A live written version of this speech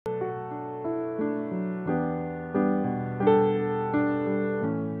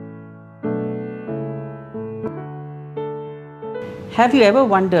Have you ever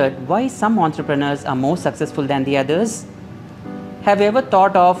wondered why some entrepreneurs are more successful than the others? Have you ever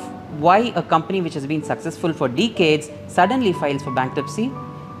thought of why a company which has been successful for decades suddenly files for bankruptcy?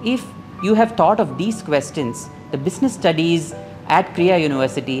 If you have thought of these questions, the business studies at Krea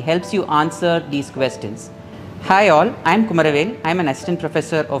University helps you answer these questions. Hi all, I am Kumaravel. I am an assistant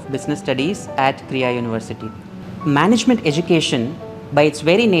professor of business studies at Krea University. Management education by its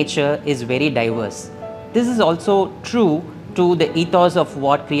very nature is very diverse. This is also true to the ethos of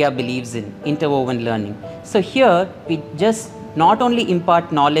what Krea believes in, interwoven learning. So here we just not only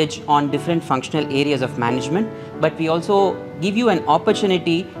impart knowledge on different functional areas of management, but we also give you an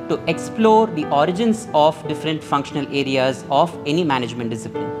opportunity to explore the origins of different functional areas of any management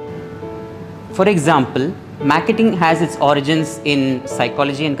discipline. For example, marketing has its origins in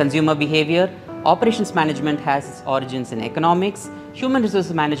psychology and consumer behavior. Operations management has its origins in economics. Human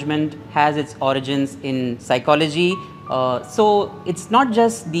resources management has its origins in psychology. So it's not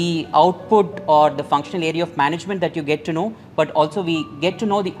just the output or the functional area of management that you get to know, but also we get to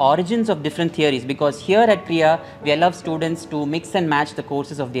know the origins of different theories, because here at Krea we allow students to mix and match the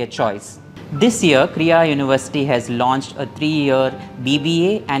courses of their choice. This year Krea University has launched a 3-year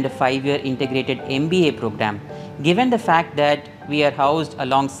BBA and a 5-year integrated MBA program. Given the fact that we are housed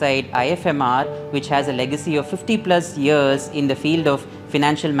alongside IFMR, which has a legacy of 50+ years in the field of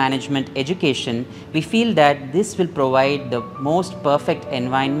financial management education, we feel that this will provide the most perfect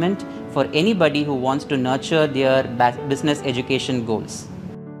environment for anybody who wants to nurture their business education goals.